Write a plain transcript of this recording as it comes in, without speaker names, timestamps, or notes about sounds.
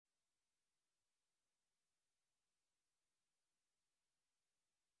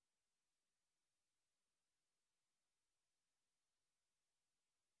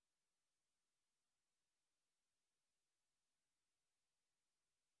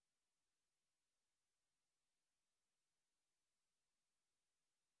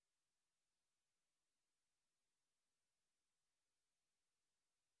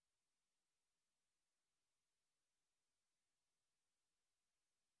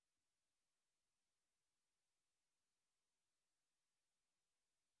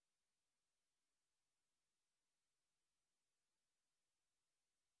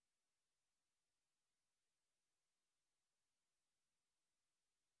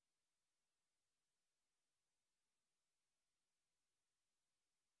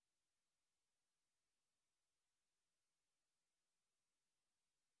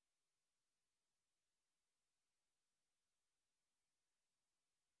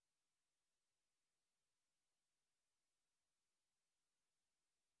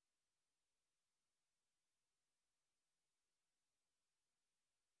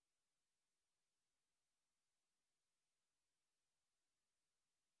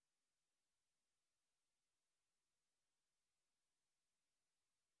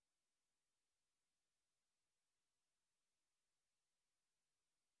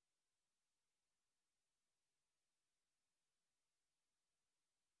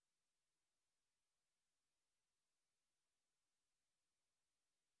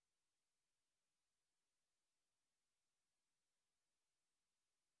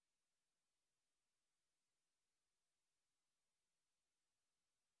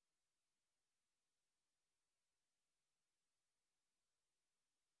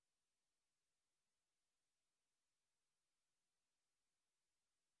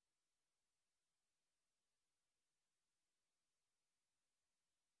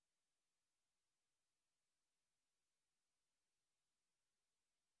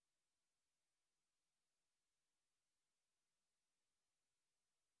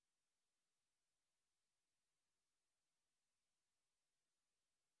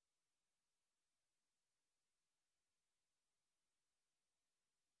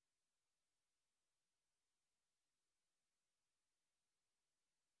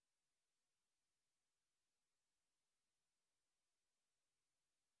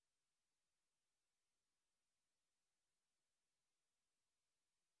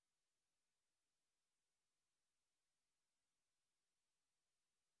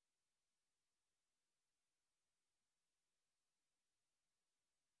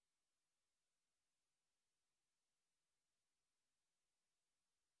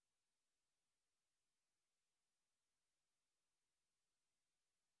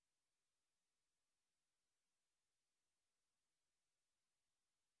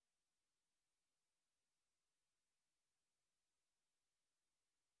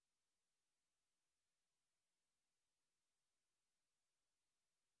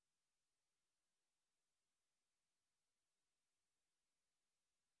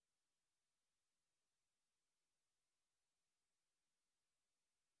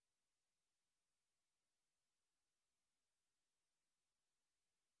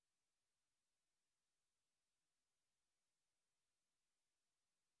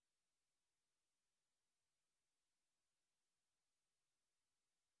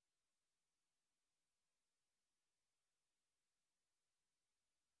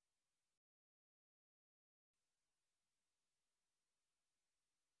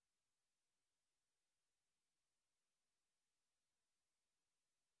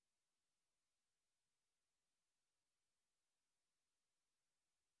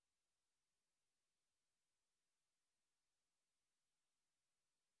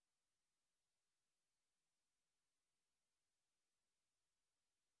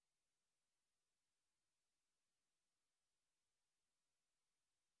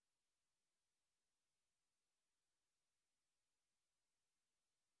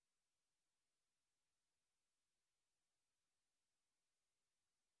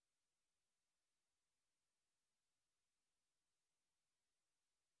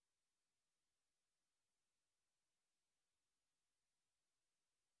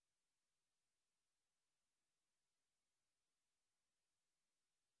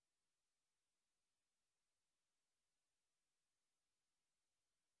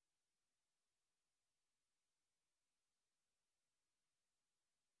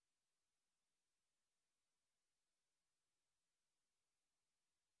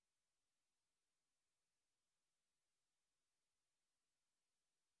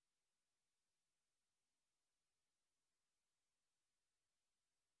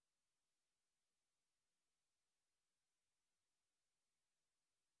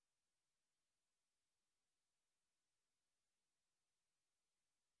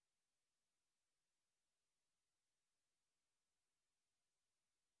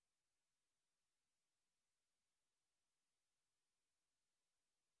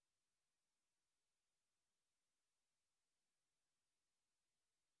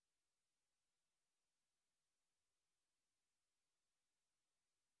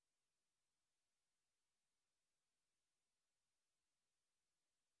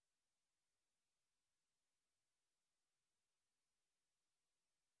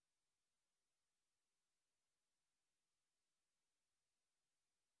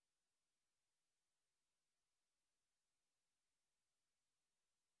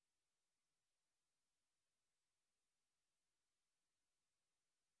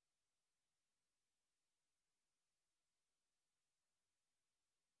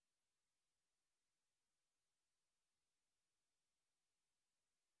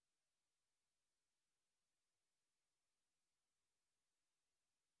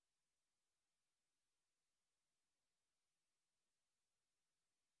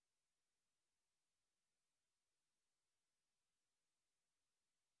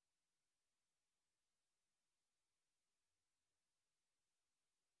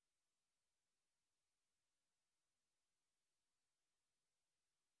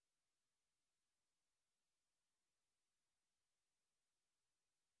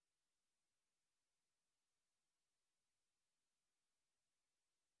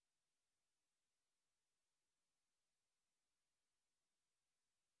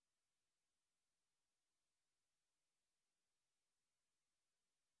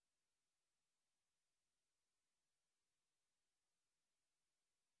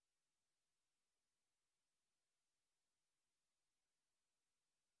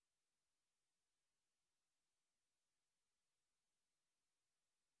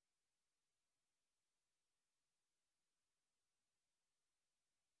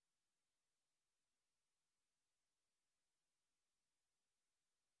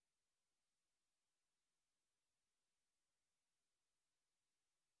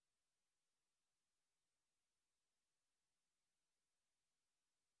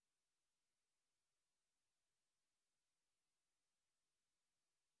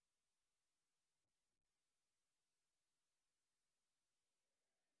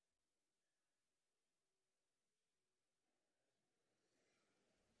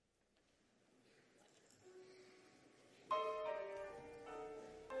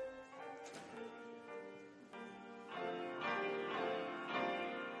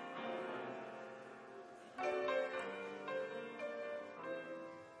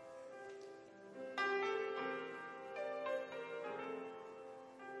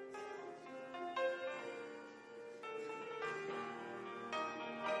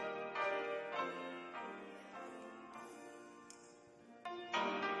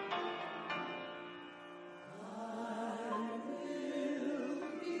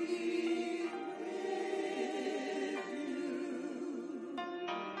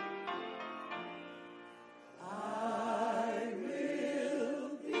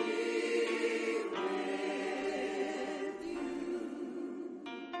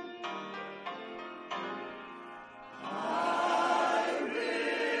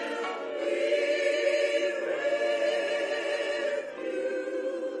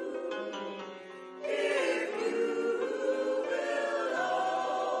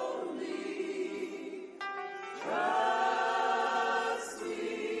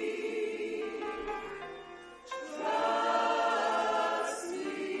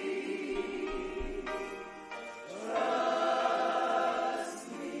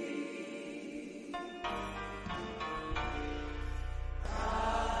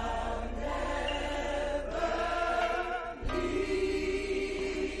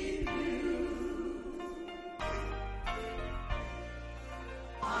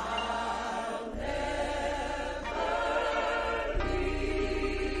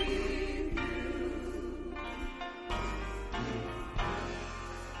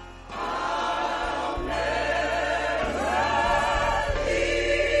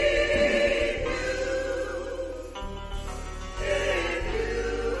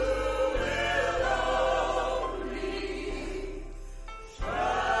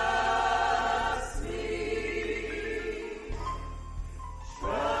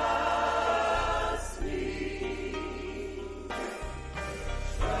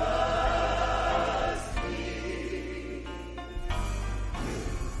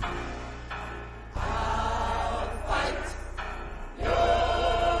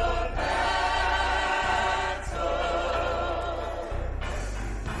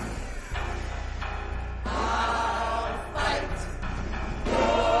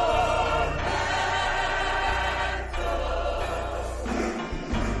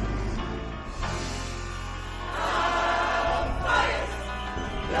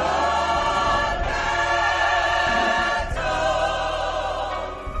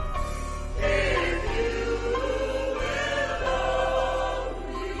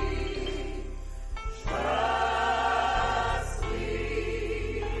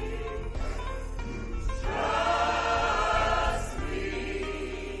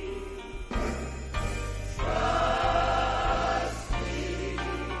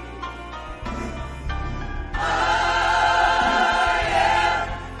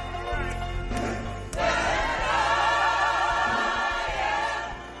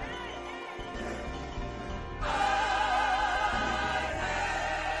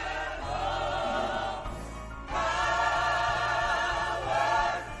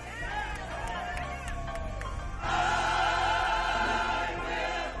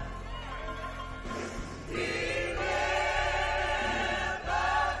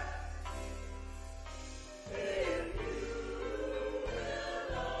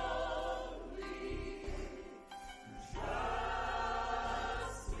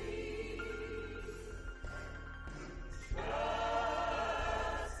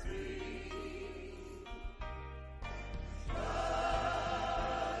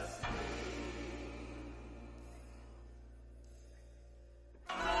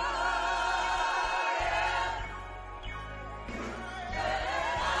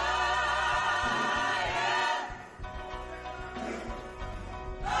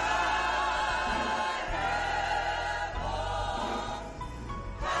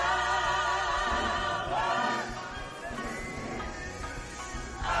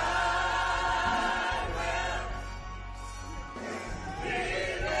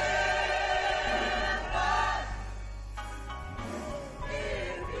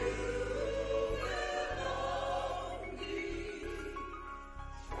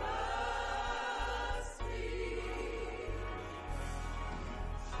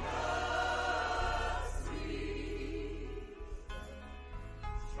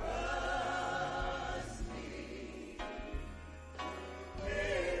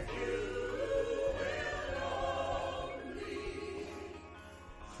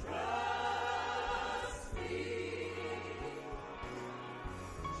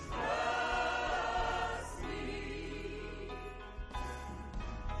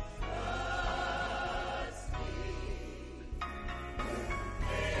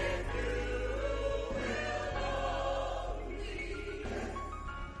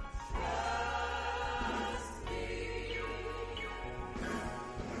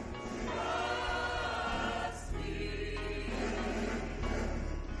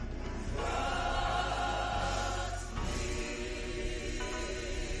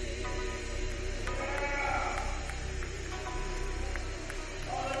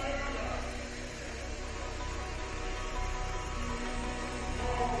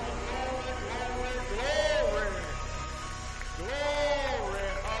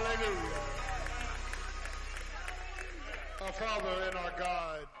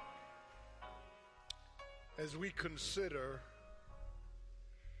as we consider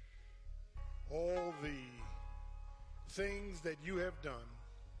all the things that you have done,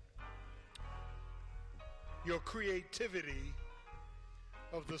 your creativity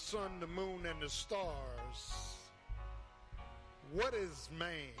of the sun, the moon, and the stars. What is man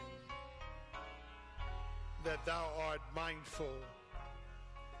that thou art mindful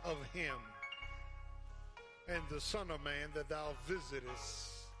of him, and the Son of Man that thou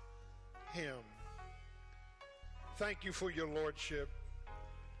visitest him? Thank you for your lordship.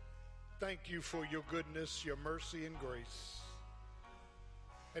 Thank you for your goodness, your mercy, and grace.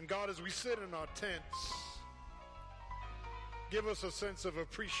 And God, as we sit in our tents, give us a sense of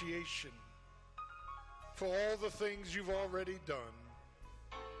appreciation for all the things you've already done.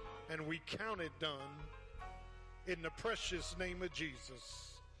 And we count it done in the precious name of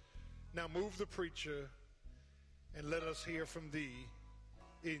Jesus. Now move the preacher and let us hear from thee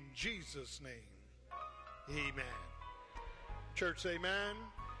in Jesus' name. Amen. Church, say amen.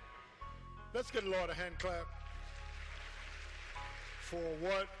 Let's give the Lord a hand clap for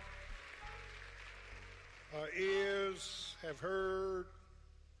what our ears have heard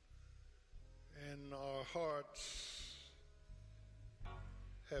and our hearts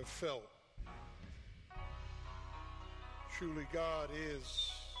have felt. Truly, God is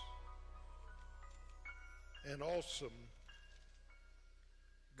an awesome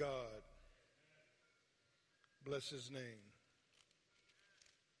God. Bless his name.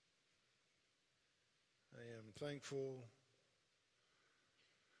 I am thankful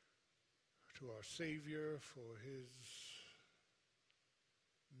to our Savior for his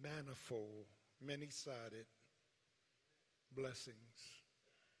manifold, many-sided blessings.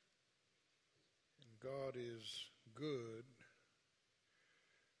 And God is good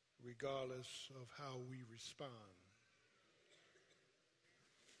regardless of how we respond.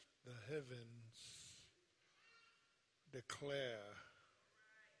 The heavens declare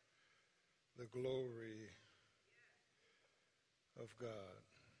the glory of God.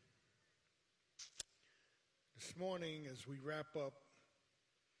 This morning, as we wrap up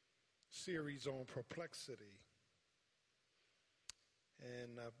series on perplexity,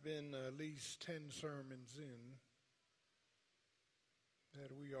 and I've been at least 10 sermons in,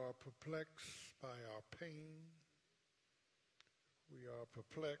 that we are perplexed by our pain. We are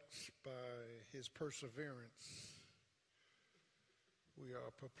perplexed by his perseverance. We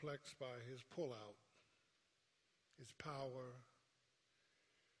are perplexed by his pullout, his power,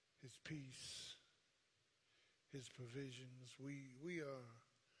 his peace, his provisions. We are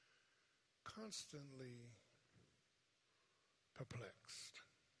constantly perplexed.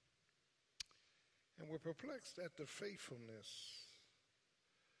 And we're perplexed at the faithfulness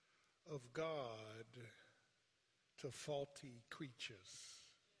of God to faulty creatures.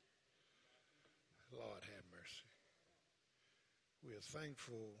 Lord have mercy. We are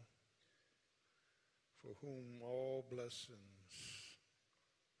thankful for whom all blessings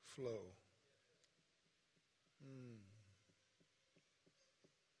flow.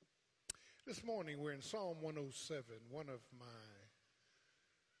 This morning we're in Psalm 107, one of my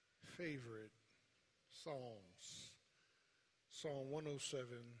favorite psalms. Psalm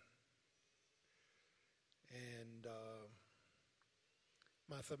 107. And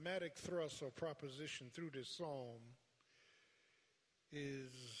my thematic thrust or proposition through this psalm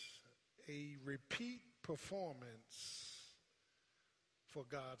is a repeat performance for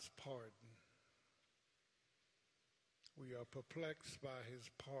God's pardon. We are perplexed by his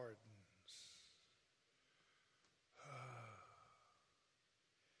pardons.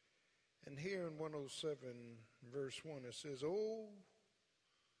 And here in 107 verse 1 it says, "Oh,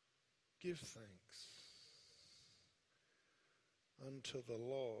 give thanks unto the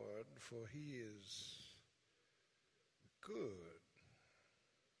Lord, for he is good,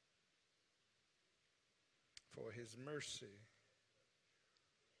 for his mercy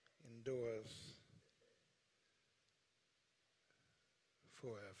endureth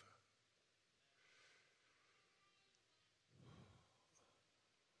forever."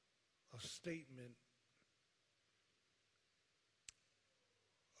 A statement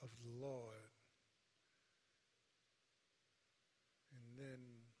of the Lord, and then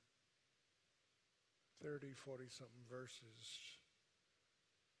 30, 40-something verses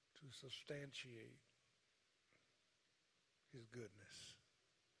to substantiate his goodness.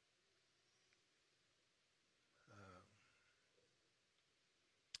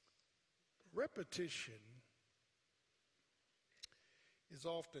 Repetition is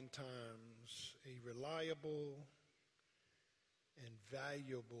oftentimes a reliable and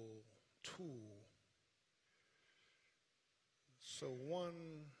valuable tool, so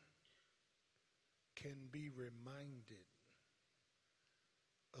one can be reminded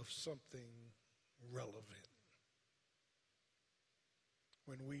of something relevant.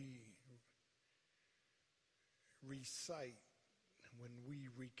 When we recite, when we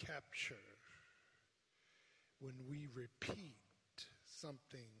recapture, when we repeat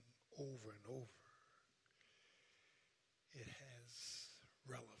something over and over, it has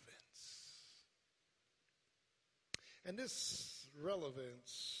relevance. And this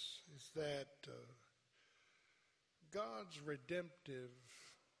relevance is that God's redemptive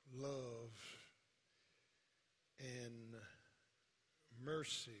love and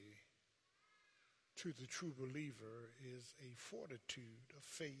mercy to the true believer is a fortitude of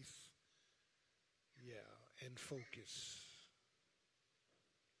faith, and focus.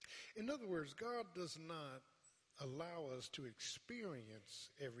 In other words, God does not allow us to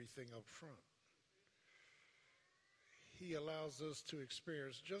experience everything up front. He allows us to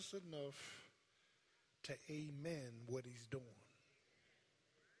experience just enough to amen what he's doing.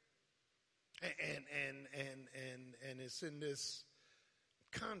 And it's in this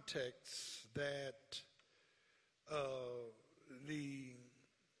context that the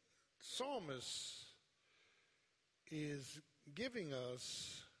psalmist is giving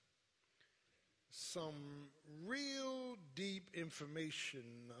us some real deep information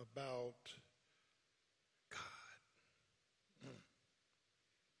about God.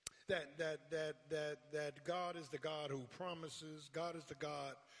 That God is the God who promises. God is the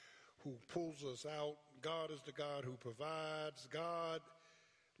God who pulls us out. God is the God who provides. God,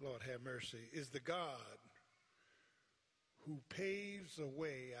 Lord have mercy, is the God who paves a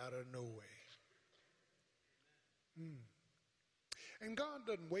way out of no way. And God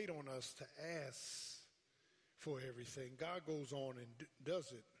doesn't wait on us to ask for everything. God goes on and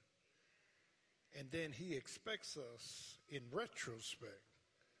does it. And then he expects us, in retrospect,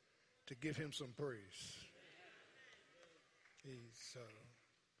 to give him some praise.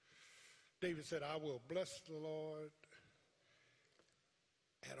 David said, I will bless the Lord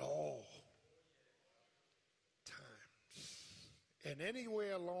at all times. And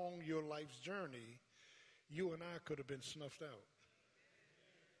anywhere along your life's journey, you and I could have been snuffed out.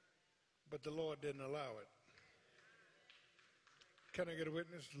 But the Lord didn't allow it. Can I get a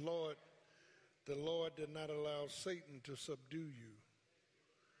witness? The Lord did not allow Satan to subdue you.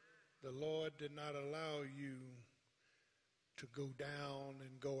 The Lord did not allow you to go down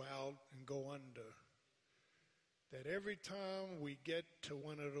and go out and go under. That every time we get to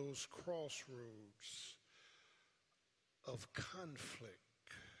one of those crossroads of conflict,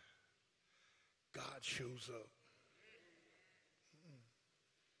 God shows up.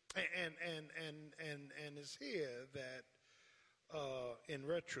 And it's here that, in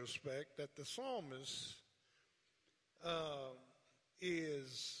retrospect, that the psalmist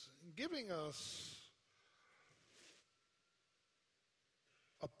is giving us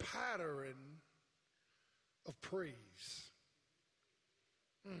a pattern of praise.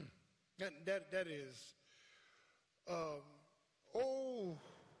 That is,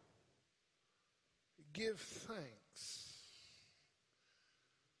 give thanks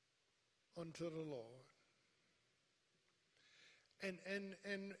unto the Lord.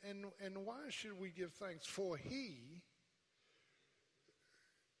 And why should we give thanks? For he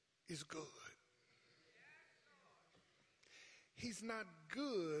is good. He's not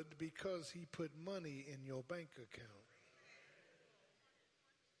good because he put money in your bank account.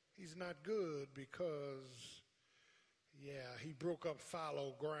 He's not good because, he broke up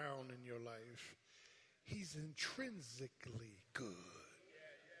fallow ground in your life. He's intrinsically good.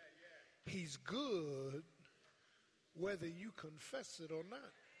 He's good whether you confess it or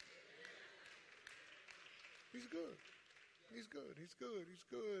not. He's good. He's good. He's good. He's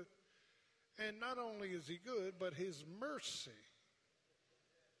good. And not only is he good, but his mercy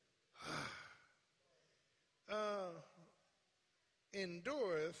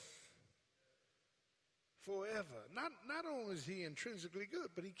endureth forever. Not only is he intrinsically good,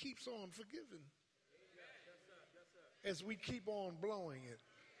 but he keeps on forgiving as we keep on blowing it.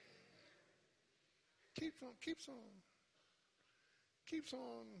 Keeps on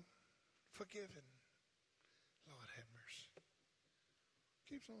forgiving. Lord have mercy.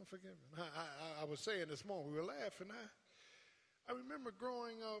 Keeps on forgiving. I was saying this morning, we were laughing. I remember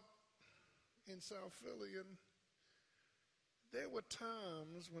growing up in South Philly, and there were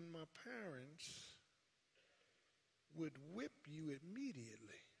times when my parents would whip you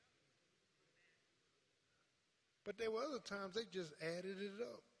immediately. But there were other times they just added it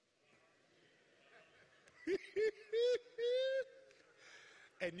up.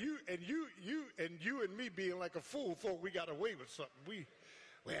 And you and me being like a fool thought we got away with something.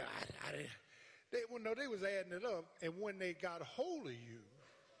 I didn't. They was adding it up, and when they got hold of you,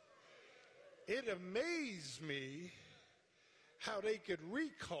 it amazed me how they could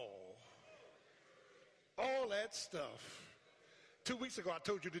recall all that stuff. 2 weeks ago, I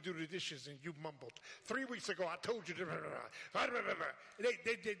told you to do the dishes, and you mumbled. 3 weeks ago, I told you to...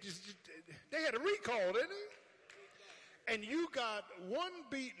 They had a recall, didn't they? And you got one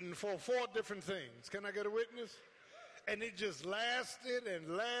beating for 4 different things. Can I get a witness? And it just lasted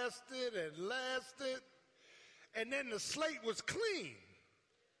and lasted and lasted. And then the slate was clean.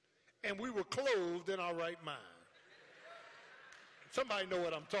 And we were clothed in our right mind. Somebody know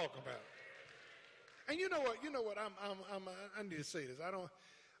what I'm talking about. And you know what? I need to say this. I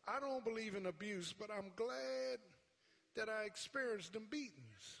don't believe in abuse, but I'm glad that I experienced them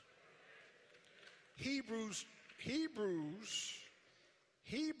beatings. Hebrews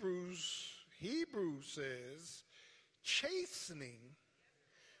says, chastening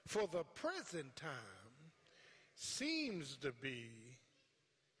for the present time seems to be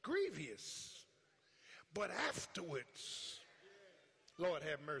grievous, but afterwards, Lord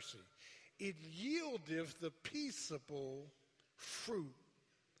have mercy, it yieldeth the peaceable fruit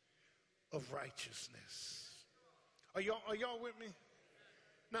of righteousness. Are y'all with me?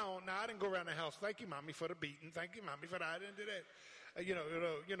 No, I didn't go around the house. Thank you, Mommy, for the beating. Thank you, Mommy, for that. I didn't do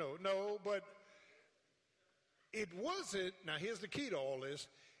that. No, but it wasn't, now here's the key to all this,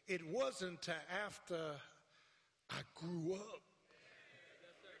 it wasn't till after I grew up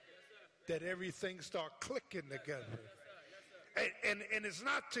that everything started clicking together. And it's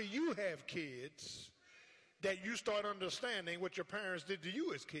not till you have kids that you start understanding what your parents did to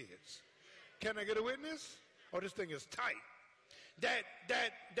you as kids. Can I get a witness? Oh, this thing is tight.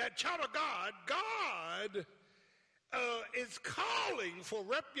 That child of God is calling for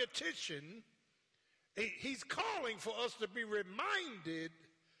repetition. He's calling for us to be reminded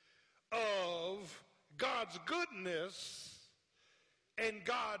of God's goodness and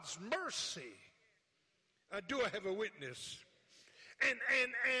God's mercy. Do I have a witness? And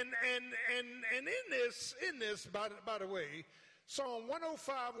in this, by the way, Psalm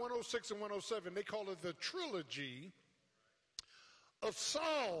 105, 106, and 107, they call it the trilogy of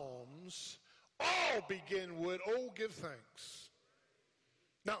Psalms. All begin with, oh, give thanks.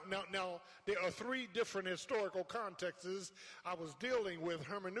 Now, there are 3 different historical contexts. I was dealing with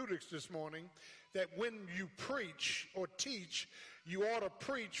hermeneutics this morning, that when you preach or teach, you ought to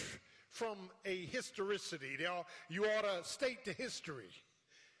preach from a historicity. You ought to state the history.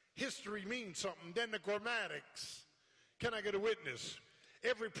 History means something. Then the grammatics. Can I get a witness?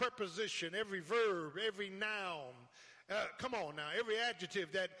 Every preposition, every verb, every noun. Come on now, every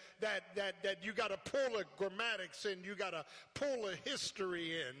adjective that you got to pull a grammatics in, you got to pull a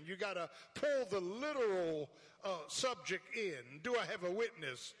history in, you got to pull the literal subject in. Do I have a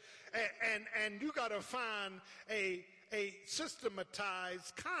witness? And you got to find a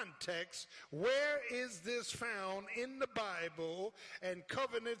systematized context. Where is this found in the Bible? And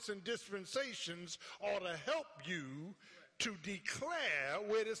covenants and dispensations ought to help you to declare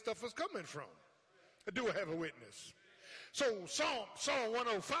where this stuff is coming from. Do I have a witness? So Psalm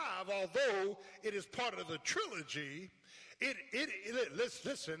 105, although it is part of the trilogy, it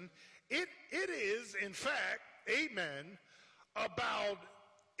is in fact, amen, about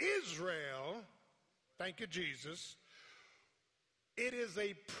Israel. Thank you, Jesus. It is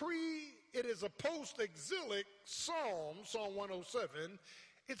a post-exilic psalm, Psalm 107.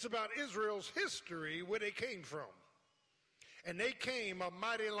 It's about Israel's history, where they came from. And they came a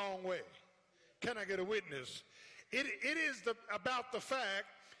mighty long way. Can I get a witness? It is about the fact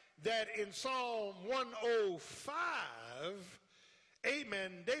that in Psalm 105,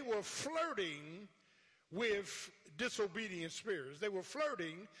 amen, they were flirting with disobedient spirits. They were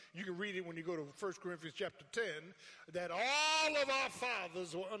flirting. You can read it when you go to 1 Corinthians chapter 10, that all of our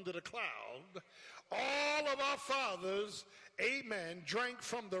fathers were under the cloud. All of our fathers, amen, drank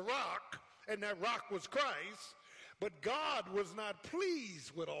from the rock, and that rock was Christ. But God was not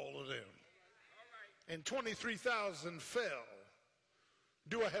pleased with all of them. And 23,000 fell.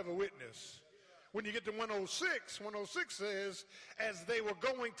 Do I have a witness? When you get to 106 says, as they were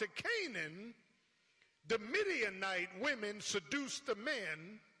going to Canaan, the Midianite women seduced the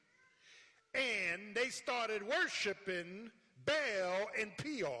men, and they started worshiping Baal and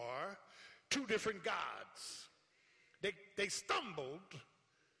Peor, 2 different gods. They stumbled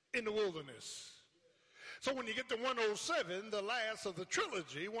in the wilderness. So when you get to 107, the last of the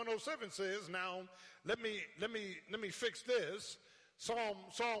trilogy, 107 says, now let me fix this. Psalm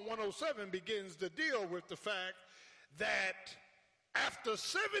 107 begins to deal with the fact that after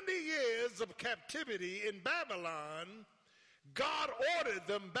 70 years of captivity in Babylon, God ordered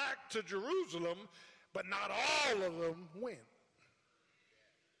them back to Jerusalem, but not all of them went.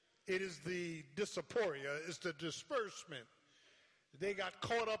 It is the diaspora, it's the disbursement. They got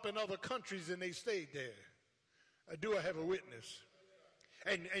caught up in other countries and they stayed there. Do I have a witness?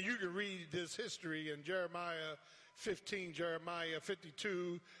 And you can read this history in Jeremiah 15, Jeremiah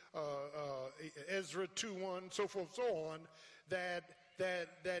 52, Ezra 2:1, so forth, so on,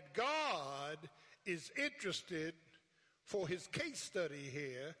 that God is interested for his case study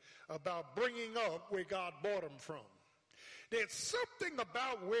here about bringing up where God brought him from. There's something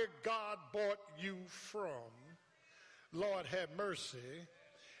about where God brought you from. Lord have mercy.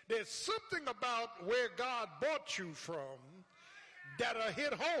 There's something about where God brought you from that'll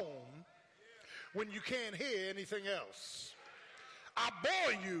hit home when you can't hear anything else. I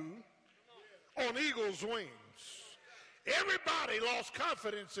bore you on eagle's wings. Everybody lost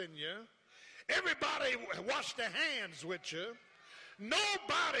confidence in you. Everybody washed their hands with you.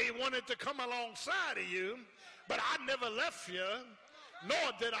 Nobody wanted to come alongside of you, but I never left you,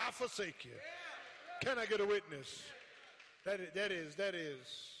 nor did I forsake you. Can I get a witness? That is,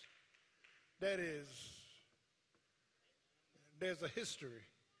 there's a history,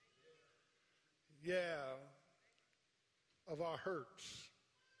 of our hurts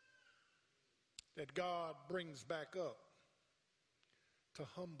that God brings back up to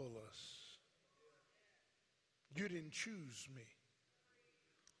humble us. You didn't choose me.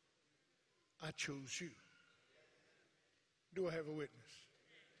 I chose you. Do I have a witness?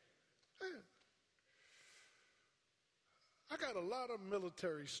 I got a lot of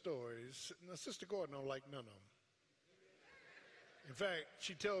military stories. Now, Sister Gordon don't like none of them. In fact,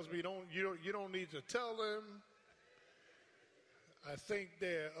 she tells me you don't need to tell them. I think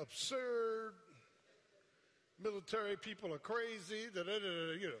they're absurd. Military people are crazy. And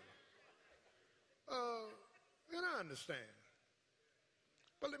I understand.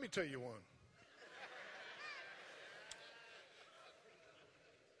 But let me tell you one.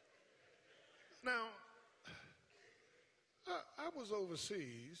 Now, I was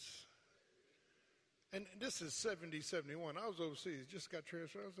overseas, and this is 70, 71. I was overseas, just got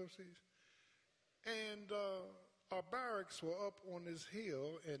transferred, I was overseas. And our barracks were up on this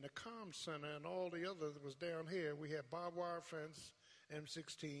hill, and the comm center and all the others was down here. We had barbed wire fence,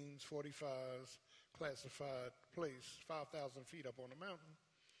 M16s, 45s, classified place, 5,000 feet up on the mountain.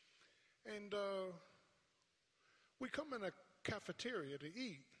 And we come in a cafeteria to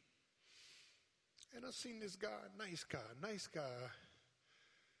eat. And I seen this guy, nice guy.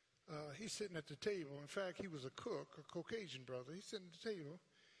 He's sitting at the table. In fact, he was a cook, a Caucasian brother. He's sitting at the table,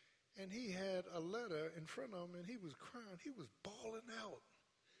 and he had a letter in front of him, and he was crying. He was bawling out.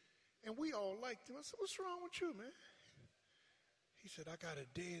 And we all liked him. I said, "What's wrong with you, man?" He said, "I got a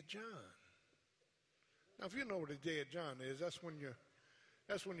dead John." Now, if you know what a dead John is, that's when your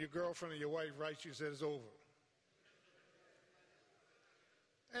girlfriend or your wife writes you and says it's over.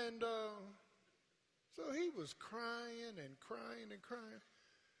 And so he was crying and crying and crying.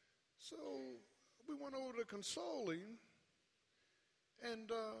 So we went over to console him,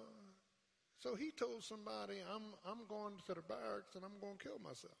 and so he told somebody, I'm going to the barracks and I'm going to kill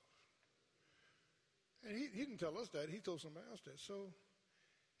myself. And he didn't tell us that. He told somebody else that. So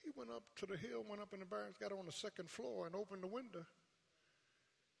he went up to the hill, went up in the barracks, got on the second floor and opened the window.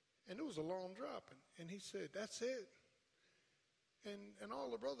 And it was a long drop. And he said, "That's it." And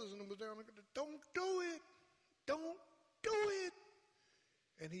all the brothers in them was down there, "Don't do it. Don't do it."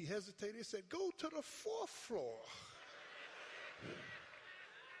 And he hesitated. He said, "Go to the fourth floor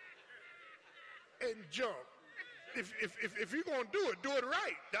and jump. If you're going to do it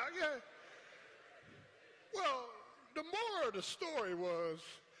right, dog." Yeah. Well, the moral of the story was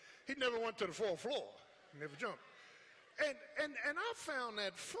he never went to the fourth floor. He never jumped. And I found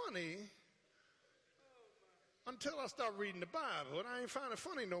that funny until I started reading the Bible, and I ain't find it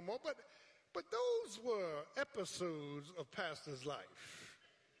funny no more. But those were episodes of pastor's life.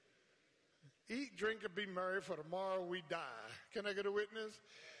 Eat, drink, and be merry, for tomorrow we die. Can I get a witness?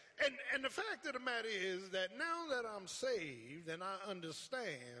 And the fact of the matter is that now that I'm saved and I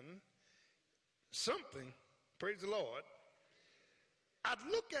understand something, praise the Lord, I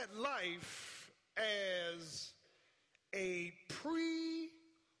look at life as a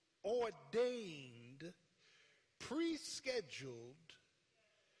preordained, pre-scheduled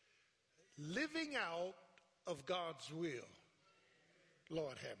living out of God's will.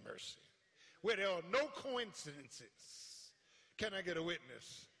 Lord have mercy. Where there are no coincidences. Can I get a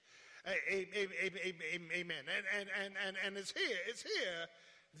witness? Amen. And it's here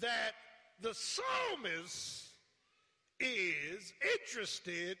that the psalmist is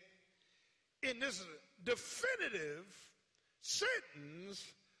interested in this definitive sentence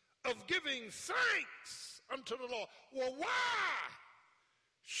of giving thanks unto the Lord. Well, why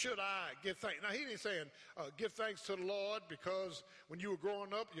should I give thanks? Now, he didn't say give thanks to the Lord because when you were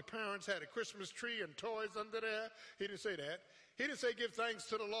growing up, your parents had a Christmas tree and toys under there. He didn't say that. He didn't say give thanks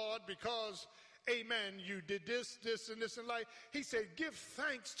to the Lord because, amen, you did this, this, and this in life. He said give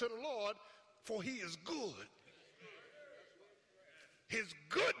thanks to the Lord for he is good. His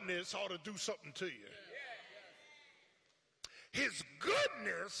goodness ought to do something to you. His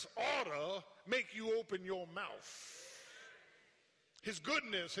goodness ought to make you open your mouth. His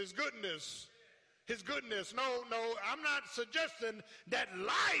goodness, his goodness, his goodness. No, I'm not suggesting that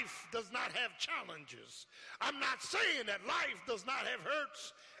life does not have challenges. I'm not saying that life does not have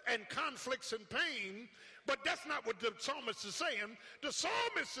hurts and conflicts and pain, but that's not what the psalmist is saying. The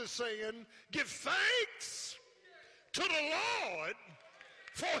psalmist is saying, give thanks to the Lord,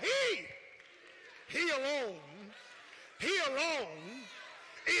 for he alone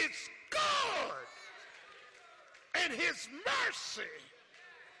is good, and his mercy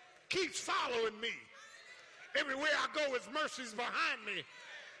keeps following me. Everywhere I go, his mercy's behind me.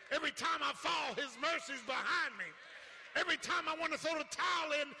 Every time I fall, his mercy's behind me. Every time I want to throw the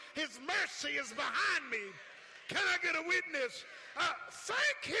towel in, his mercy is behind me. Can I get a witness?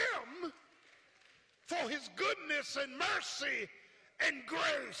 Thank him for his goodness and mercy and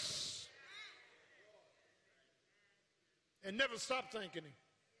grace. And never stop thanking him.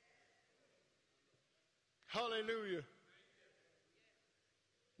 Hallelujah.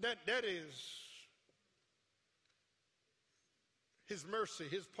 That is his mercy,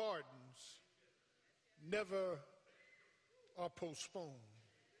 his pardons never are postponed.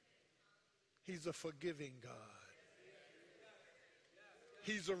 He's a forgiving God.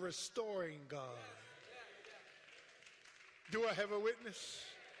 He's a restoring God. Do I have a witness?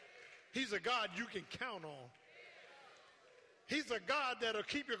 He's a God you can count on. He's a God that'll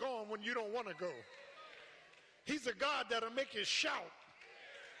keep you going when you don't want to go. He's a God that'll make you shout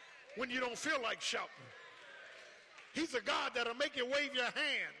when you don't feel like shouting. He's a God that'll make you wave your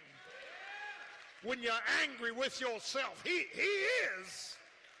hand when you're angry with yourself.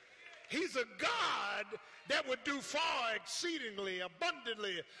 He's a God that would do far exceedingly,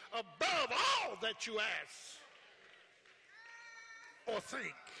 abundantly, above all that you ask or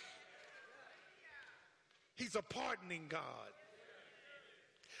think. He's a pardoning God.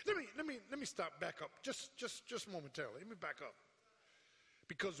 Let me stop back up just momentarily. Let me back up.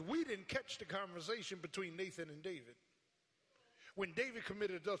 Because we didn't catch the conversation between Nathan and David. When David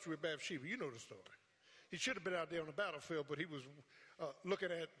committed adultery with Bathsheba, you know the story. He should have been out there on the battlefield, but he was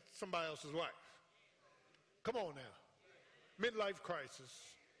looking at somebody else's wife. Come on now. Midlife crisis.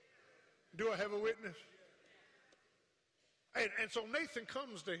 Do I have a witness? And so Nathan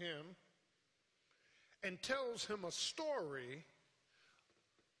comes to him and tells him a story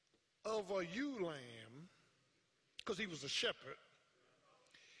of a ewe lamb, because he was a shepherd.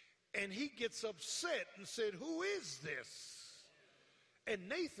 And he gets upset and said, who is this? And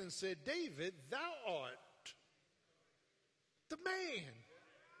Nathan said, David, thou art the man.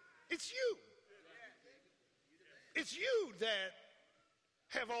 It's you. It's you that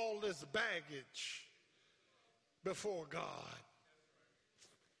have all this baggage before God.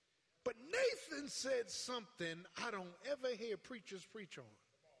 But Nathan said something I don't ever hear preachers preach on.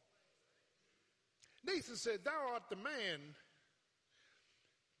 Nathan said, thou art the man,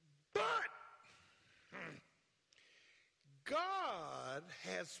 but God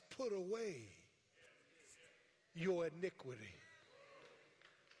has put away your iniquity.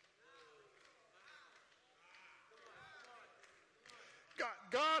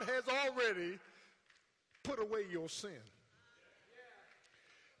 God has already put away your sin.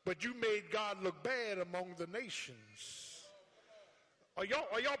 But you made God look bad among the nations. Are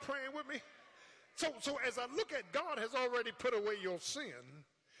y'all praying with me? So as I look at God has already put away your sin,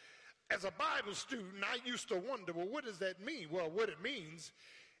 as a Bible student, I used to wonder, well, what does that mean? Well, what it means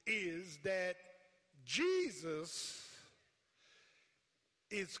is that Jesus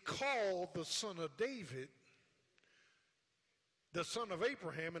is called the Son of David, the Son of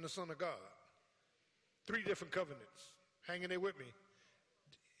Abraham, and the Son of God. 3 different covenants. Hang in there with me.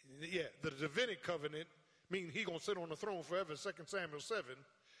 Yeah, the Davidic covenant means he's going to sit on the throne forever, 2 Samuel 7.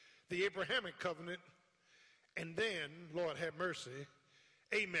 The Abrahamic covenant, and then, Lord have mercy,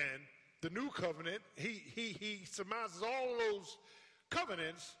 amen, the new covenant, he surmises all of those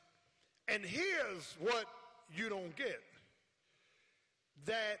covenants, and here's what you don't get.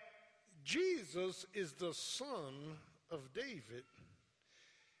 That Jesus is the Son of David,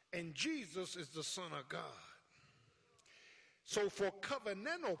 and Jesus is the Son of God. So for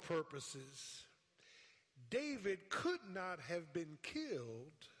covenantal purposes, David could not have been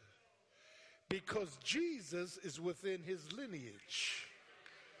killed because Jesus is within his lineage.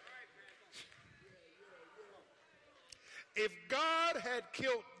 If God had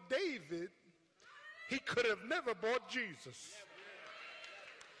killed David, he could have never brought Jesus.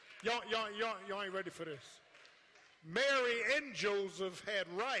 Y'all ain't ready for this. Mary and Joseph had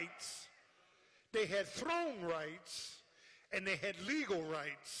rights. They had throne rights and they had legal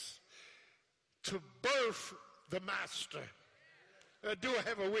rights to birth the master. Do I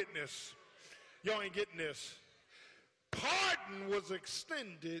have a witness? Y'all ain't getting this. Pardon was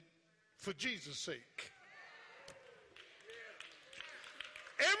extended for Jesus' sake.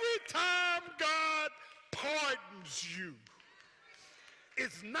 Every time God pardons you,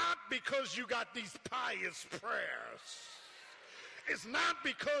 it's not because you got these pious prayers. It's not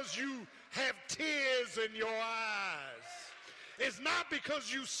because you have tears in your eyes. It's not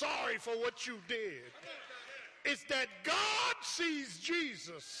because you're sorry for what you did. It's that God sees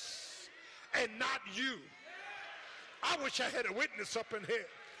Jesus and not you. I wish I had a witness up in here.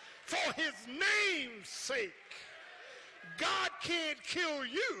 For his name's sake, God can't kill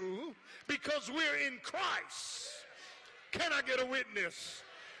you because we're in Christ. Can I get a witness?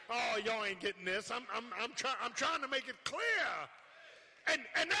 Oh, y'all ain't getting this. I'm trying to make it clear.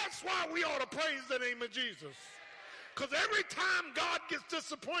 And that's why we ought to praise the name of Jesus. Because every time God gets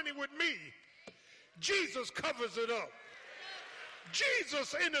disappointed with me, Jesus covers it up.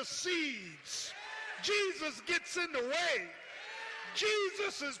 Jesus intercedes. Jesus gets in the way.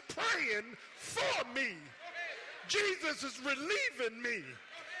 Jesus is praying for me. Jesus is relieving me.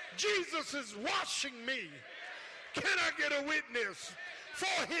 Jesus is washing me. Can I get a witness?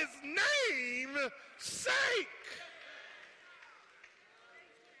 For his name's sake.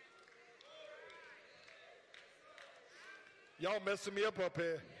 Y'all messing me up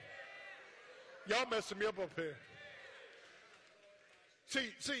here. Y'all messing me up here.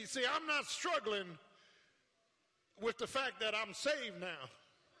 See, I'm not struggling with the fact that I'm saved now.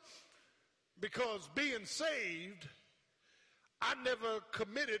 Because being saved, I never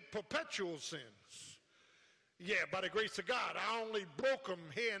committed perpetual sins. Yeah, by the grace of God, I only broke them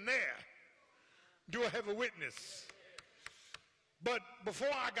here and there. Do I have a witness? But before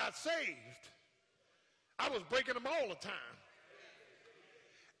I got saved, I was breaking them all the time.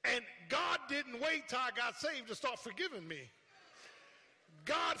 And God didn't wait till I got saved to start forgiving me.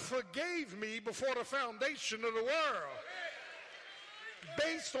 God forgave me before the foundation of the world.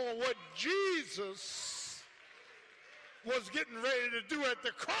 Based on what Jesus was getting ready to do at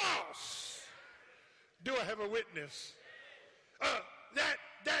the cross. Do I have a witness?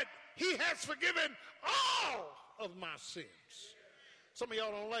 That he has forgiven all of my sins. Some of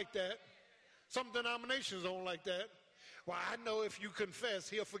y'all don't like that. Some denominations don't like that. Well, I know if you confess,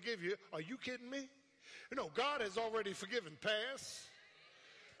 he'll forgive you. Are you kidding me? You know, God has already forgiven past,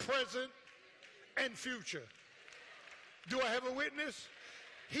 present, and future. Do I have a witness?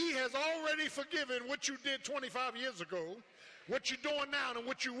 He has already forgiven what you did 25 years ago, what you're doing now, and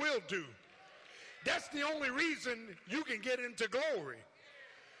what you will do. That's the only reason you can get into glory.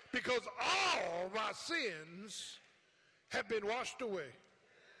 Because all of our sins have been washed away.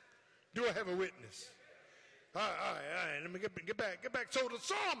 Do I have a witness? All right. Let me get back. So the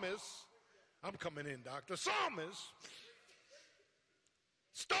psalmist, I'm coming in, Doc. The psalmist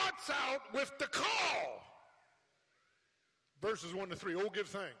starts out with the call. Verses 1 to 3. Oh, give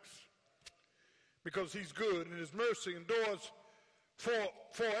thanks, because he's good and his mercy endures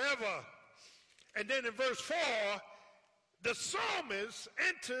forever. And then in verse 4, the psalmist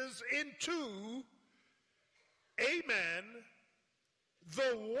enters into, amen,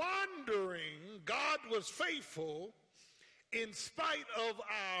 the wandering. God was faithful in spite of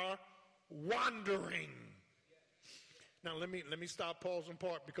our wandering. Now let me stop, pause, and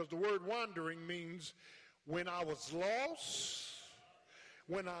part, because the word wandering means when I was lost,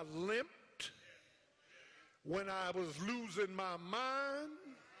 when I limped, when I was losing my mind.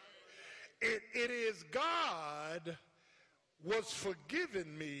 It is God was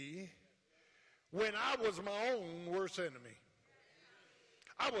forgiving me when I was my own worst enemy.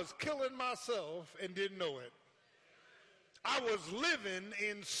 I was killing myself and didn't know it. I was living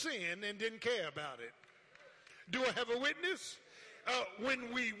in sin and didn't care about it. Do I have a witness?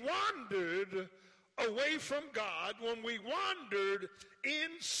 When we wandered away from God, when we wandered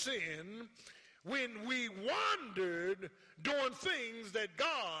in sin, when we wandered doing things that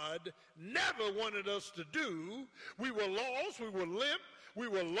God never wanted us to do, we were lost, we were limp, we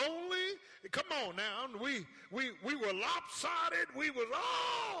were lonely. Come on now, we were lopsided, we was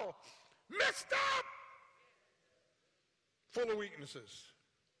all messed up, full of weaknesses.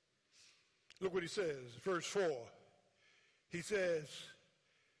 Look what he says, verse 4. He says,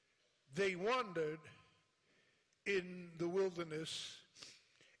 they wandered in the wilderness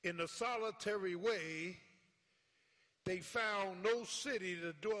in a solitary way. They found no city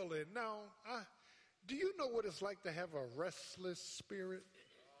to dwell in. Now, do you know what it's like to have a restless spirit?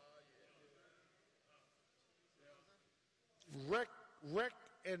 Wreck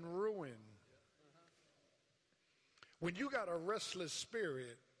and ruin. When you got a restless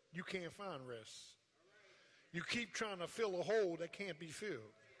spirit, you can't find rest. You keep trying to fill a hole that can't be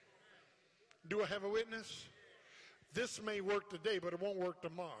filled. Do I have a witness? This may work today, but it won't work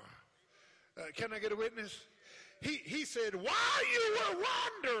tomorrow. Can I get a witness? He said, while you were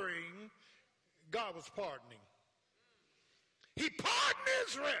wandering, God was pardoning. He pardoned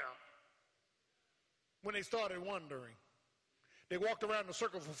Israel when they started wandering. They walked around the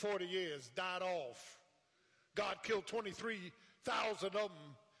circle for 40 years, died off. God killed 23,000 of them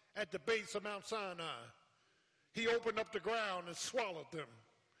at the base of Mount Sinai. He opened up the ground and swallowed them.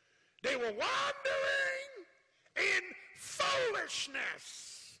 They were wandering in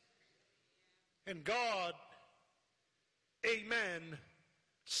foolishness. And God, amen,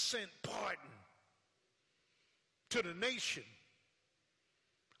 sent pardon to the nation.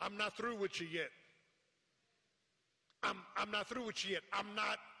 I'm not through with you yet. I'm not through with you yet. I'm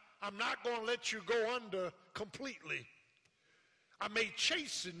not going to let you go under completely. I may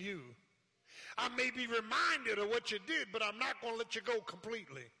chasten you. I may be reminded of what you did, but I'm not going to let you go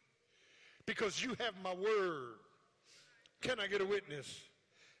completely because you have my word. Can I get a witness?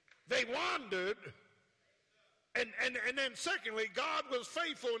 They wandered, and then secondly, God was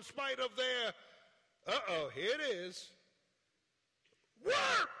faithful in spite of their, here it is,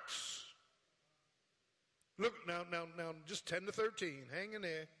 works. Look, now, just 10 to 13. Hang in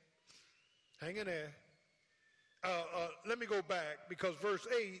there. Hang in there. Let me go back because verse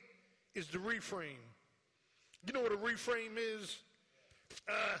 8 is the reframe. You know what a reframe is?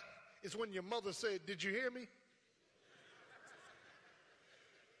 It's when your mother said, did you hear me?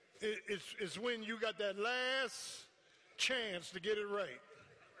 It's when you got that last chance to get it right.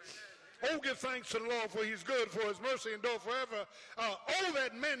 Oh, give thanks to the Lord, for he's good, for his mercy endure forever. Oh,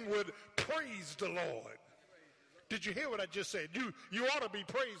 that men would praise the Lord. Did you hear what I just said? You ought to be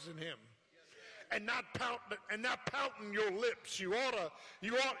praising him, and not pouting your lips. You ought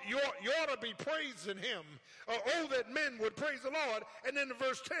to be praising him. Oh, that men would praise the Lord. And then in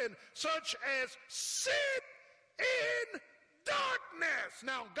verse 10, such as sit in darkness.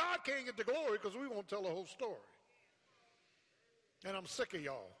 Now God can't get the glory because we won't tell the whole story. And I'm sick of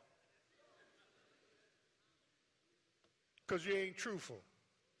y'all because you ain't truthful.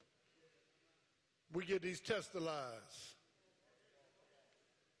 We get these test of lies.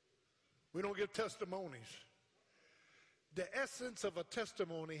 We don't get testimonies. The essence of a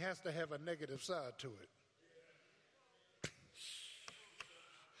testimony has to have a negative side to it.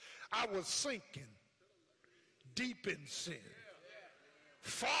 I was sinking deep in sin,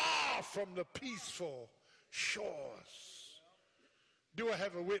 far from the peaceful shores. Do I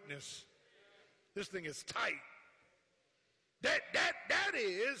have a witness? This thing is tight. That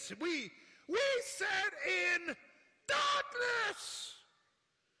is, we sat in darkness.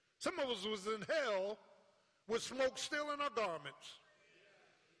 Some of us was in hell with smoke still in our garments.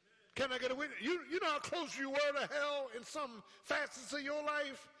 Can I get a witness? You know how close you were to hell in some facets of your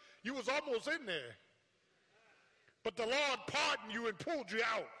life? You was almost in there. But the Lord pardoned you and pulled you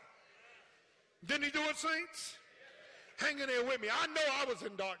out. Didn't he do it, saints? Hang in there with me. I know I was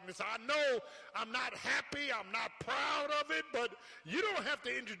in darkness. I know I'm not happy. I'm not proud of it. But you don't have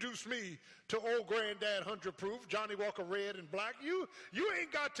to introduce me to old granddad 100 proof, Johnny Walker Red and Black. You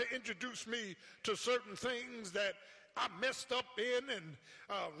ain't got to introduce me to certain things that I messed up in and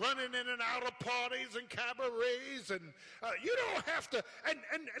running in and out of parties and cabarets. And you don't have to. And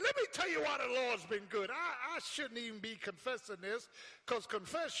let me tell you why the Lord's been good. I shouldn't even be confessing this because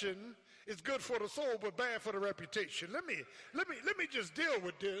confession is good for the soul but bad for the reputation. Let me just deal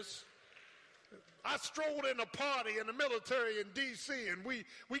with this. I strolled in a party in the military in D.C. and we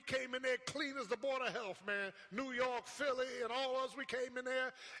came in there clean as the Board of Health, man. New York, Philly, and all of us, we came in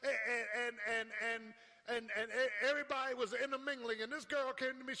there and everybody was intermingling. And this girl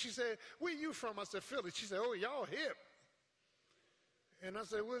came to me. She said, "Where you from?" I said, "Philly." She said, "Oh, y'all hip." And I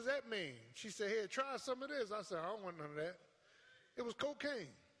said, "What does that mean?" She said, "Here, try some of this." I said, "I don't want none of that." It was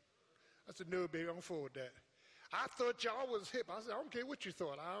cocaine. I said, "No, baby, I'm forward that." I thought y'all was hip. I said, "I don't care what you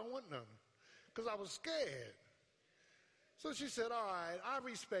thought. I don't want none." Because I was scared. So she said, "All right, I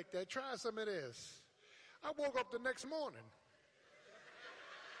respect that. Try some of this." I woke up the next morning.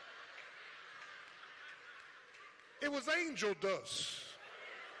 It was angel dust.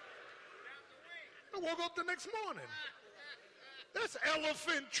 I woke up the next morning. That's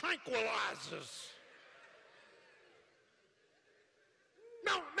elephant tranquilizers.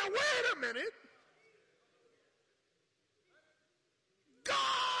 Now wait a minute.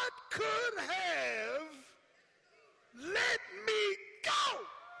 God could have let me go.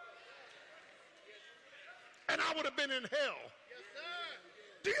 And I would have been in hell.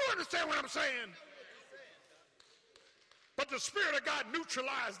 Do you understand what I'm saying? But the Spirit of God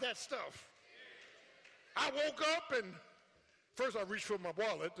neutralized that stuff. I woke up and first I reached for my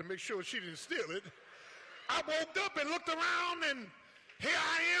wallet to make sure she didn't steal it. I woke up and looked around and here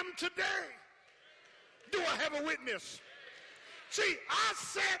I am today. Do I have a witness? See, I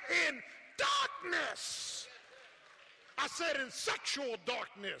sat in darkness. I sat in sexual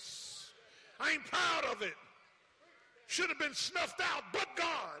darkness. I ain't proud of it. Should have been snuffed out, but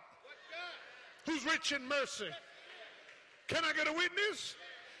God, who's rich in mercy. Can I get a witness?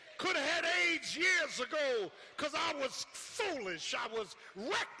 Could have had AIDS years ago because I was foolish. I was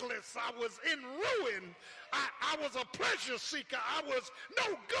reckless. I was in ruin. I was a pleasure seeker. I was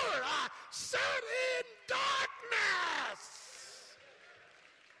no good. I sat in darkness.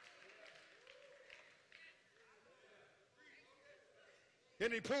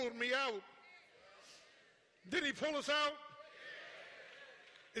 And he pulled me out. Did he pull us out?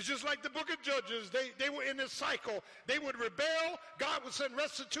 It's just like the book of Judges. They were in this cycle. They would rebel. God would send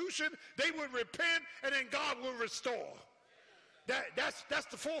restitution. They would repent, and then God would restore. That's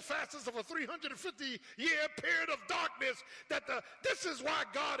the full facets of a 350-year period of darkness. This is why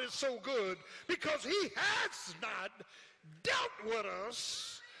God is so good, because he has not dealt with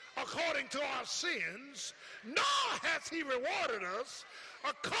us according to our sins, nor has he rewarded us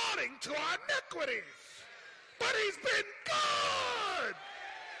according to our iniquities. But he's been good.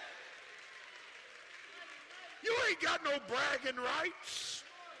 You ain't got no bragging rights.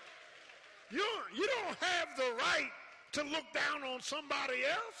 You don't have the right to look down on somebody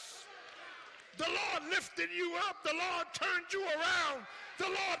else. The Lord lifted you up. The Lord turned you around. The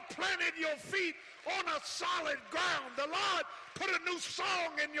Lord planted your feet on a solid ground. The Lord put a new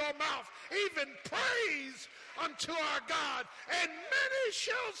song in your mouth, even praise unto our God. And many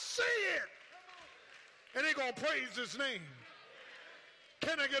shall see it. And they're going to praise his name.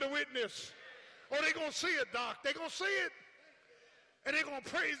 Can I get a witness? Oh, they're going to see it, Doc. They're going to see it. And they're going to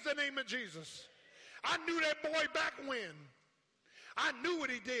praise the name of Jesus. I knew that boy back when. I knew what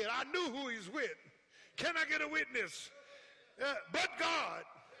he did. I knew who he's with. Can I get a witness? But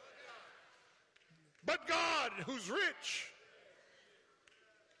God, who's rich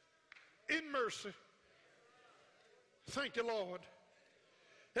in mercy. Thank you, Lord.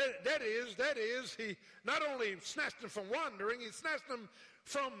 That is, he not only snatched them from wandering, he snatched them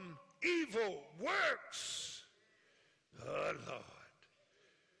from evil works. Oh, Lord.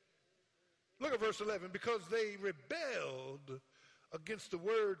 Look at verse 11. Because they rebelled against the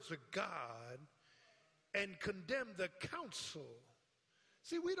words of God and condemned the counsel.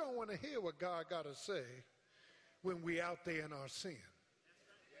 See, we don't want to hear what God got to say when we out there in our sin.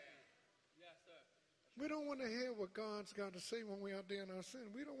 We don't want to hear what God's got to say when we're out there in our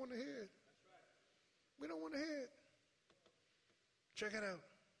sin. We don't want to hear it. We don't want to hear it. Check it out.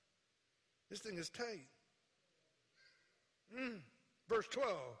 This thing is tight. Verse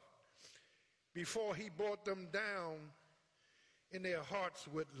 12. Before he brought them down in their hearts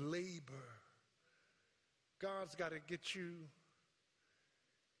with labor. God's got to get you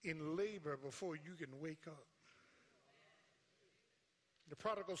in labor before you can wake up. The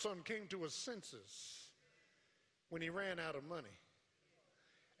prodigal son came to his senses when he ran out of money.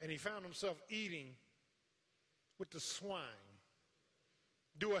 And he found himself eating with the swine.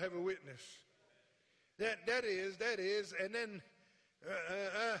 Do I have a witness? That is. And then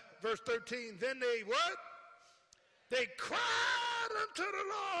verse 13, then they what? They cried unto the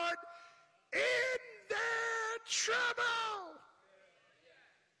Lord in their trouble.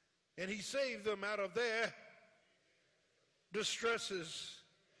 And he saved them out of their distresses.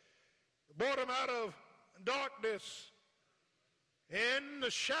 Brought them out of darkness and the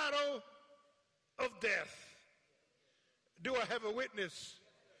shadow of death. Do I have a witness?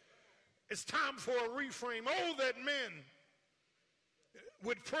 It's time for a reframe. Oh, that men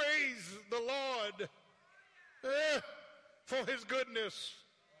would praise the Lord for his goodness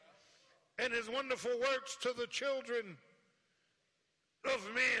and his wonderful works to the children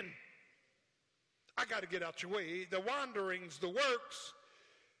of men. I got to get out your way. The wanderings, the works,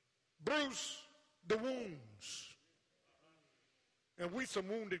 Bruce, the wounds. And we some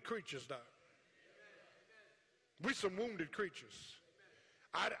wounded creatures, Doc. We some wounded creatures.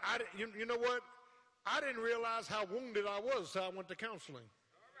 You know what? I didn't realize how wounded I was until I went to counseling.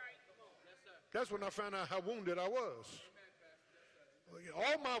 That's when I found out how wounded I was.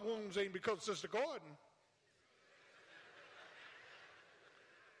 All my wounds ain't because of Sister Gordon.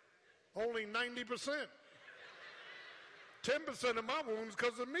 Only 90%. 10% of my wounds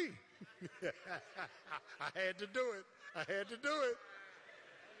because of me. I had to do it. I had to do it.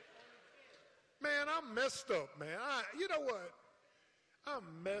 Man, I'm messed up, man. You know what?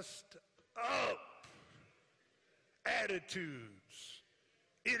 I'm messed up. Attitudes,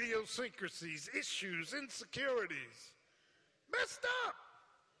 idiosyncrasies, issues, insecurities. Messed up.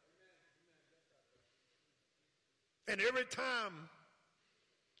 And every time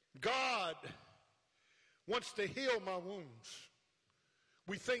God wants to heal my wounds,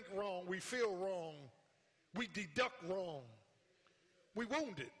 we think wrong, we feel wrong, we deduct wrong, we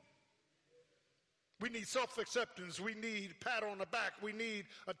wounded. We need self-acceptance. We need pat on the back. We need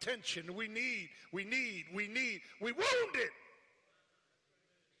attention. We wounded.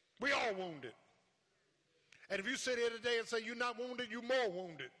 We all wounded. And if you sit here today and say you're not wounded, you're more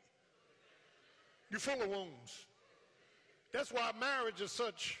wounded. You're full of wounds. That's why marriage is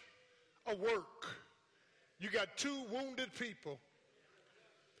such a work. You got two wounded people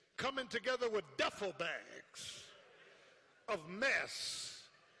coming together with duffel bags of mess,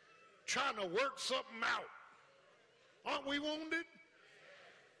 trying to work something out. Aren't we wounded?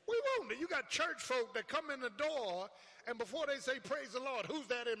 We wounded. You got church folk that come in the door, and before they say praise the Lord, who's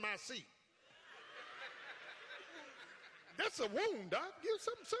that in my seat? That's a wound, Doc. There's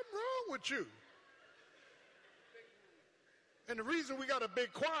something wrong with you. And the reason we got a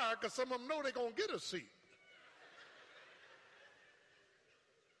big choir, because some of them know they're going to get a seat.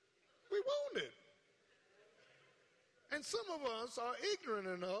 We wounded. And some of us are ignorant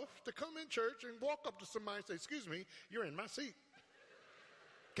enough to come in church and walk up to somebody and say, excuse me, you're in my seat.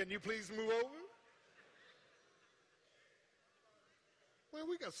 Can you please move over? Well,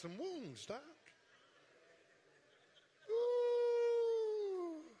 we got some wounds, Doc.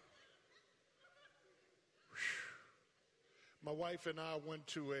 Ooh. My wife and I went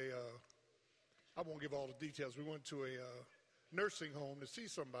to I won't give all the details, we went to a nursing home to see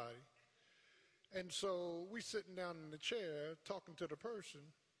somebody. And so we sitting down in the chair talking to the person,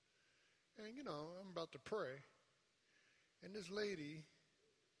 and you know, I'm about to pray. And this lady,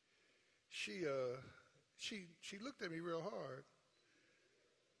 she looked at me real hard,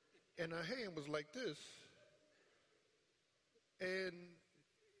 and her hand was like this, and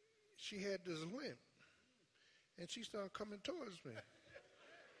she had this limp, and she started coming towards me.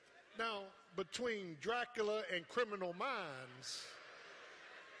 Now, between Dracula and Criminal Minds,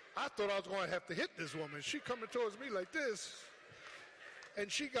 I thought I was going to have to hit this woman. She coming towards me like this, and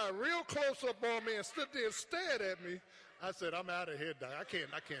she got real close up on me and stood there and stared at me. I said, I'm out of here, Doc. I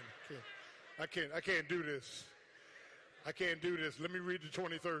can't do this. I can't do this. Let me read the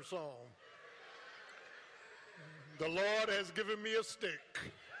 23rd Psalm. The Lord has given me a stick.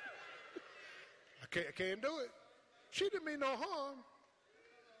 I can't do it. She didn't mean no harm,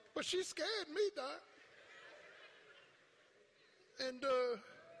 but she scared me, Doc. And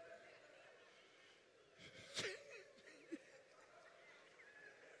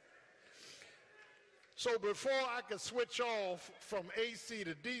so before I could switch off from AC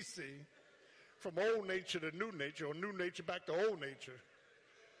to DC, from old nature to new nature, or new nature back to old nature,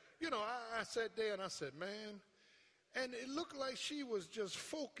 you know, I sat there and I said, man, and it looked like she was just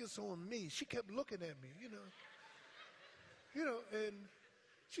focused on me. She kept looking at me, you know, and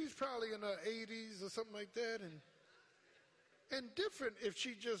she's probably in her 80s or something like that, and different if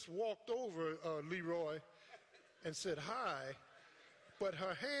she just walked over Leroy and said hi, but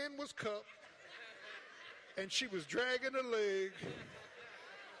her hand was cupped, and she was dragging her leg,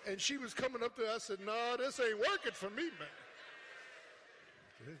 and she was coming up there. I said, no, this ain't working for me, man.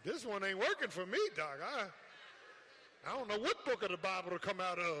 This one ain't working for me, Doc. I don't know what book of the Bible to come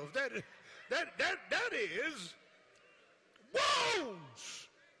out of. That is wounds.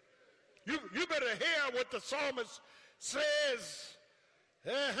 You better hear what the psalmist says,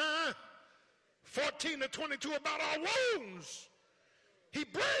 14 to 22, about our wounds. He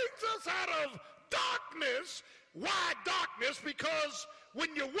brings us out of darkness. Why darkness? Because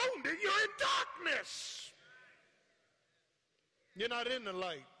when you're wounded, you're in darkness. You're not in the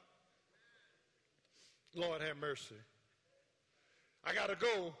light. Lord have mercy. I got to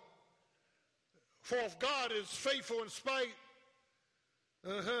go. For if God is faithful in spite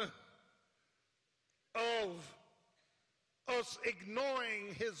of us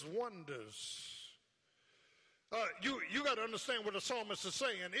ignoring his wonders. You got to understand what the psalmist is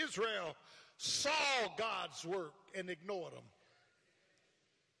saying. Israel saw God's work and ignored him.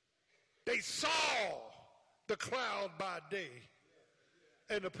 They saw the cloud by day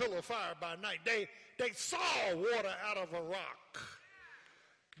and a pillar of fire by night. They saw water out of a rock.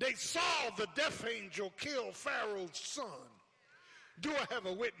 They saw the death angel kill Pharaoh's son. Do I have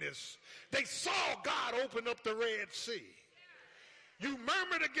a witness? They saw God open up the Red Sea. You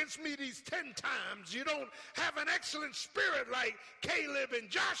murmured against me these 10 times. You don't have an excellent spirit like Caleb and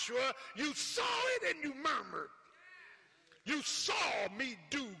Joshua. You saw it and you murmured. You saw me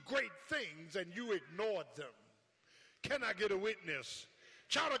do great things and you ignored them. Can I get a witness?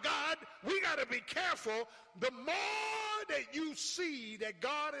 Child of God, we got to be careful. The more that you see that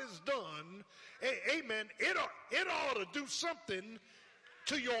God has done, amen, it ought to do something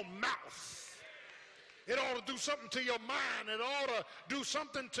to your mouth. It ought to do something to your mind. It ought to do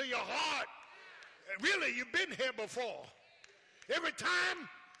something to your heart. Really, you've been here before. Every time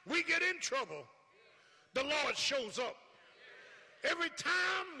we get in trouble, the Lord shows up. Every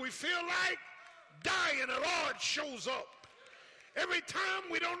time we feel like dying, the Lord shows up. Every time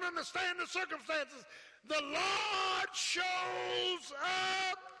we don't understand the circumstances, the Lord shows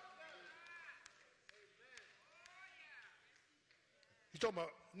up. He's talking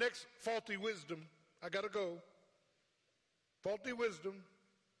about next, faulty wisdom. I got to go. Faulty wisdom.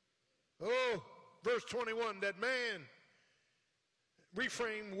 Oh, verse 21, that man,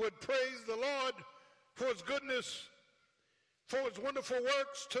 reframe, would praise the Lord for his goodness, for his wonderful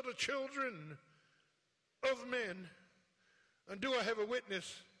works to the children of men. And do I have a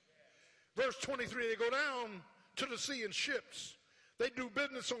witness? Verse 23, they go down to the sea in ships. They do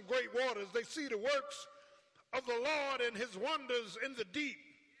business on great waters. They see the works of the Lord and his wonders in the deep.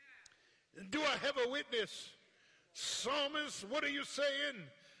 And do I have a witness? Psalmist, what are you saying?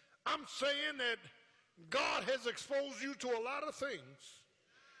 I'm saying that God has exposed you to a lot of things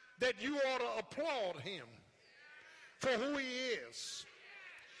that you ought to applaud him for who he is.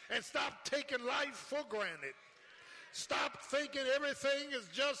 And stop taking life for granted. Stop thinking everything is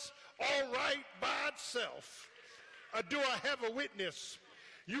just all right by itself. Do I have a witness?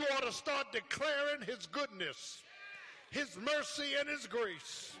 You ought to start declaring his goodness, his mercy, and his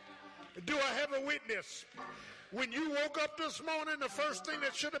grace. Do I have a witness? When you woke up this morning, the first thing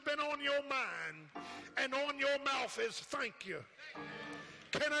that should have been on your mind and on your mouth is thank you.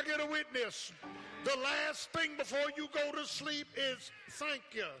 Can I get a witness? The last thing before you go to sleep is thank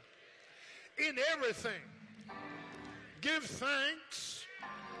you. In everything, give thanks,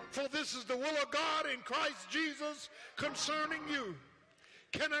 for this is the will of God in Christ Jesus concerning you.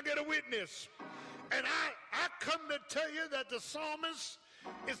 Can I get a witness? And I come to tell you that the psalmist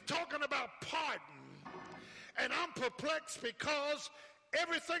is talking about pardon. And I'm perplexed because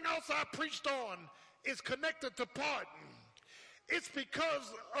everything else I preached on is connected to pardon. It's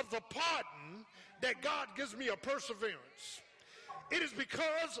because of the pardon that God gives me a perseverance. It is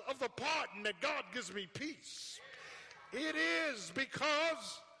because of the pardon that God gives me peace. It is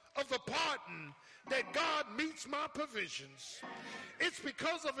because of the pardon that God meets my provisions. It's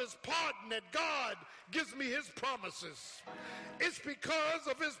because of his pardon that God gives me his promises. It's because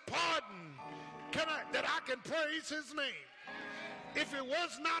of his pardon that I can praise his name. If it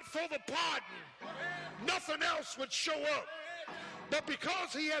was not for the pardon, nothing else would show up. But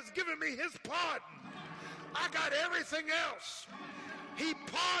because he has given me his pardon, I got everything else. He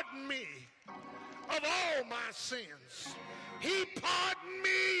pardoned me of all my sins. He pardoned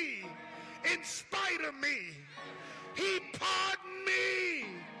me in spite of me. He pardoned me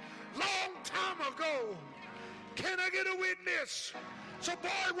long time ago. Can I get a witness? So boy,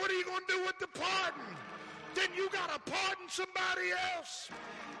 what are you going to do with the pardon? Then you got to pardon somebody else.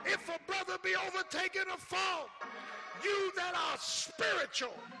 If a brother be overtaken of fault, you that are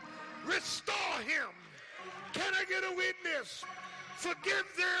spiritual, restore him. Can I get a witness? Forgive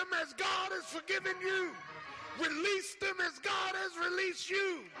them as God has forgiven you. Release them as God has released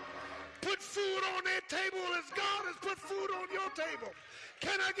you. Put food on their table as God has put food on your table.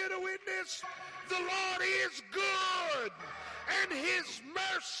 Can I get a witness? The Lord is good, and his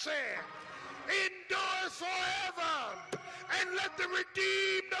mercy endures forever. And let the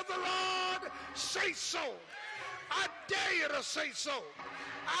redeemed of the Lord say so. I dare you to say so.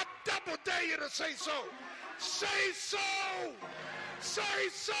 I double dare you to say so. Say so. Say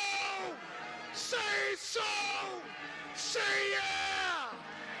so. Say so. Say yeah.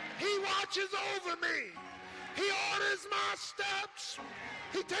 He watches over me. He orders my steps.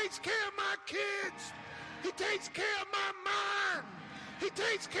 He takes care of my kids. He takes care of my mind. He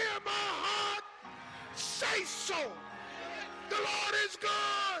takes care of my heart. Say so. The Lord is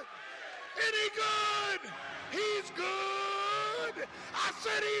good. Isn't he good? He's good. I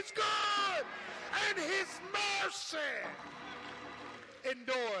said he's good. And his mercy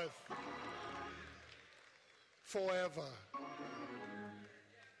endureth forever.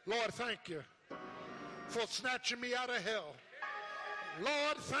 Lord, thank you for snatching me out of hell.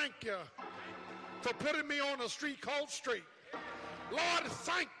 Lord, thank you for putting me on a street called straight. Lord,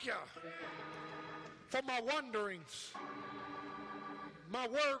 thank you for my wanderings, my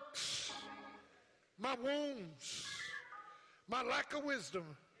works, my wounds, my lack of wisdom.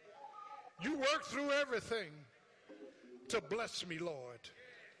 You work through everything to bless me, Lord.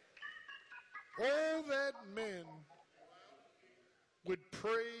 Oh, that men would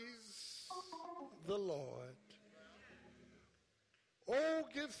praise the Lord. Oh,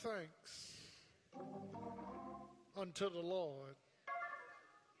 give thanks unto the Lord,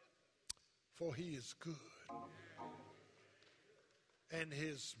 for he is good, and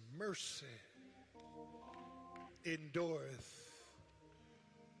his mercy endureth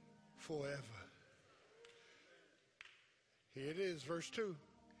forever. Here it is, verse 2.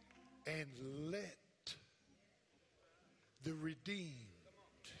 And let the redeemed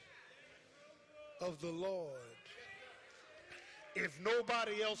of the Lord, if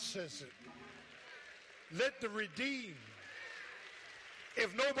nobody else says it, let the redeemed,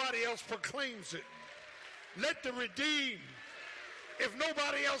 if nobody else proclaims it, let the redeemed, if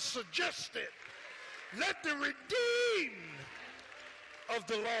nobody else suggests it, let the redeemed of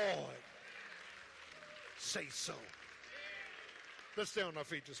the Lord say so. Let's stay on our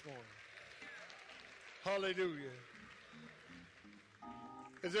feet this morning. Hallelujah.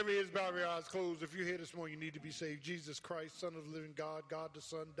 As every head is bowed, every eyes closed, if you're here this morning, you need to be saved. Jesus Christ, Son of the living God, God the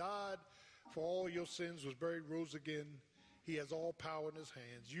Son, died for all your sins, was buried, rose again. He has all power in his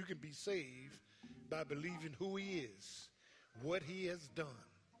hands. You can be saved by believing who he is, what he has done.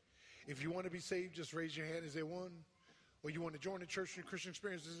 If you want to be saved, just raise your hand. Is there one? Or you want to join the church in Christian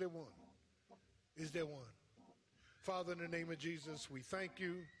Experience? Is there one? Is there one? Father, in the name of Jesus, we thank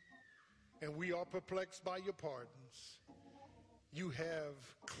you, and we are perplexed by your pardons. You have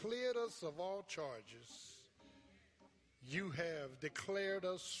cleared us of all charges. You have declared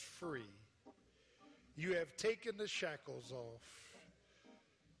us free. You have taken the shackles off.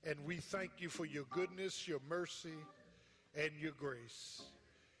 And we thank you for your goodness, your mercy, and your grace.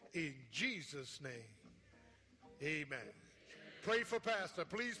 In Jesus' name, amen. Pray for Pastor.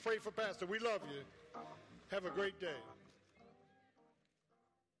 Please pray for Pastor. We love you. Have a great day.